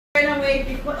away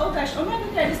before. Oh gosh, oh my god,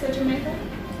 can I just go to Jamaica?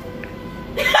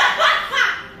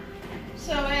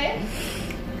 Show it.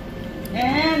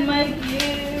 And my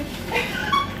gift.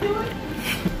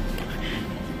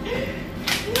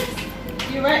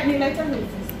 You write me letter, who is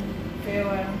this?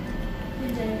 Farewell.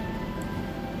 PJ.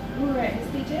 Who write this,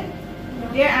 PJ? No.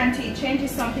 Dear Auntie, change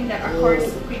is something that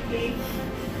occurs quickly.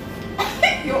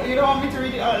 You don't want me to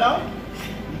read it out loud?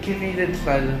 You can read it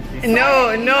silently. No.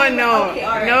 Okay,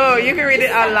 right. No, you can read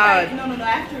it out loud. No,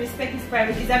 I have to respect his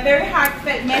privacy. It's a very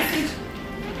heartfelt message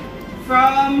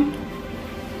from,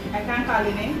 I can't call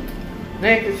your name.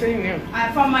 Nick, it's saying you.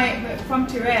 From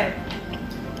Tyrell.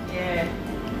 Yeah.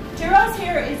 Tyrell's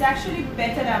hair is actually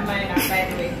better than mine, by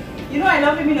the way. You know I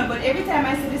love him, but every time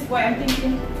I see this boy, I'm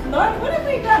thinking, Lord, what have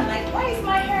we done? Like, why is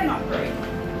my hair not growing?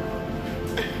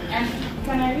 And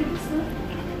can I read this one?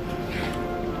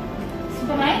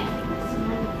 Can I?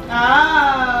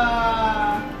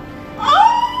 Oh,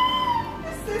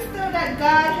 the sister that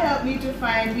God helped me to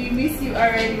find. We miss you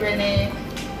already, Rene.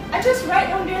 I just write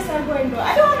down there so I'm going to.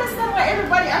 I don't understand why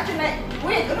everybody acting like,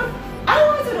 wait, I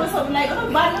want to know something like, oh,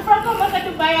 bad me from come back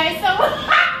to buy someone.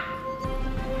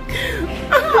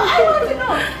 No, I want to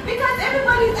know because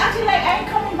everybody's acting like I ain't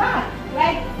coming back.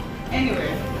 Like,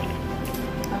 anyway,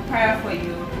 a prayer for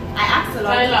you. I ask the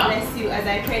Lord to bless you as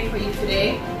I prayed for you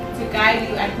today, to guide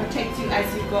you and protect you as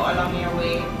you go along your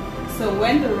way. So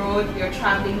when the road you're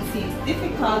traveling seems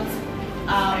difficult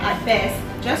at best,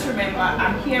 just remember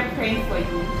I'm here praying for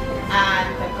you,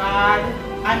 and God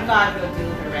will do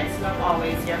the rest. Love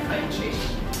always, your friend Trish.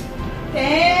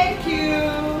 Thank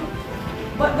you.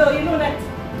 But though you know that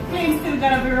plane's still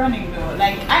gonna be running though.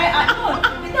 Like I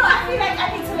feel like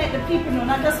I need to let the people know,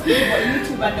 not just people but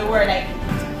YouTube and the world, like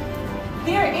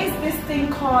there is this thing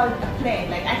called a plane.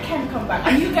 Like I can come back,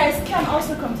 and you guys can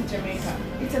also come to Jamaica.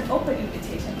 It's an open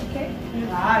invitation, okay?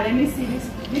 Let me see this.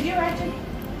 Did you write it?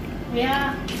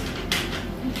 Yeah.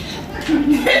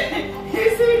 You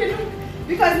see it?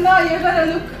 Because now you're gonna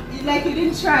look like you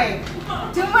didn't try.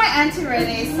 To my Auntie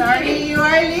Rene, sorry you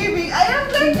are leaving. I am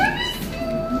going to miss you.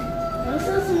 This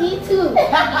is me too.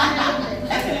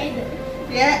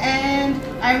 Yeah, and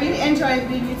I really enjoyed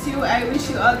being with you. I wish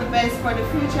you all the best for the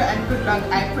future and good luck.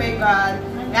 I pray God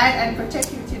guide and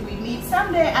protect you till we meet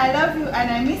someday. I love you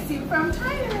and I miss you from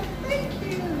Thailand. Thank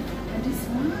you. And this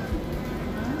one.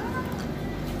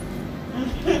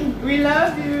 We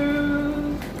love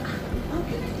you.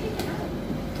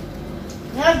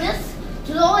 Now just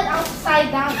blow it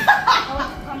upside down.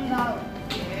 Oh, come down.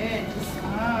 Yeah, this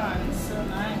one is so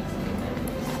nice.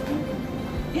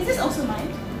 Is this also mine?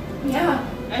 Yeah.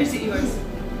 Or is it yours?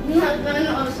 Yeah, I'm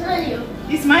gonna show you.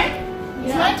 It's mine? Yeah.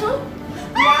 It's mine too?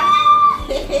 Yeah.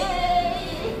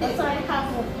 That's why I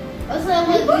have one. Also,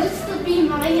 it used to be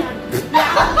mine. Yeah.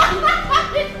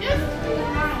 It used to be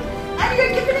mine. And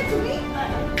you're giving it to me? I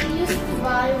used to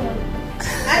buy one.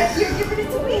 And you're giving it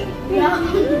to me?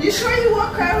 Yeah. You sure you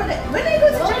won't cry with it? When I go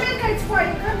to Jamaica, it's for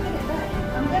you. Can't get it back.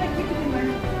 I'm gonna keep it in my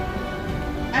room.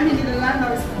 I mean, in the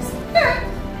landlord's house.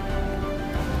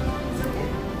 It's okay?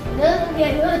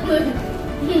 Okay, good.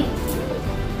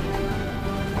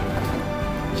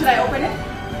 Should I open it?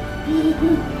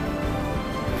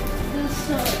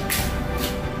 So.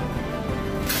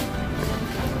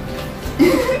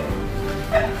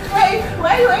 Wait,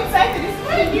 why are you excited? It's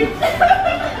my gift.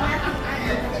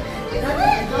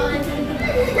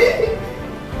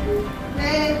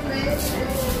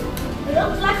 It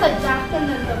looks like a jacket in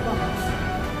the box.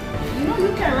 You know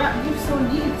you can wrap gifts so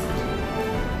neat.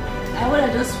 I would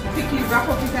have just quickly wrap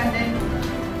up it and then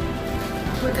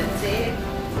put the tape.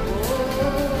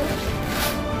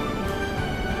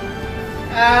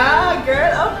 Ah,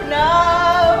 girl, up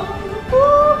now.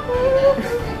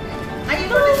 And you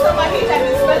know this summer heat and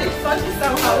it's very funny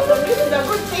somehow, so this is a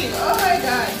good thing. Oh my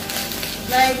god.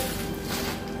 Like,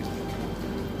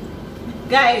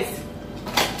 guys,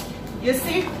 you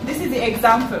see, this is the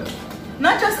example.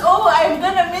 Not just, oh, I'm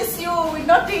gonna miss you with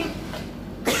nothing.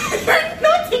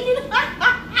 Nothing in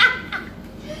hand.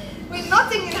 With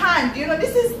nothing in hand. You know,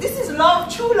 this is love,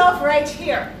 true love right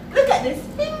here. Look at this.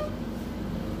 Bing.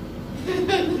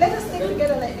 Let us stay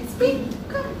together like this. Bing.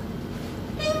 Come.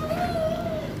 Bing.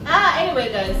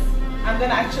 Anyway guys, I'm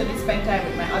gonna actually spend time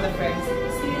with my other friends.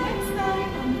 See you next time.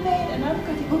 I'm playing and I'm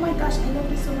cutting. Oh my gosh, I love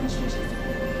this so much.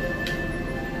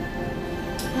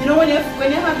 You know when you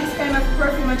have this kind of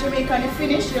perfume in Jamaica and you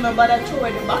finish, you know, but I throw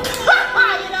it in the back.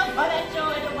 You know, but I throw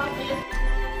it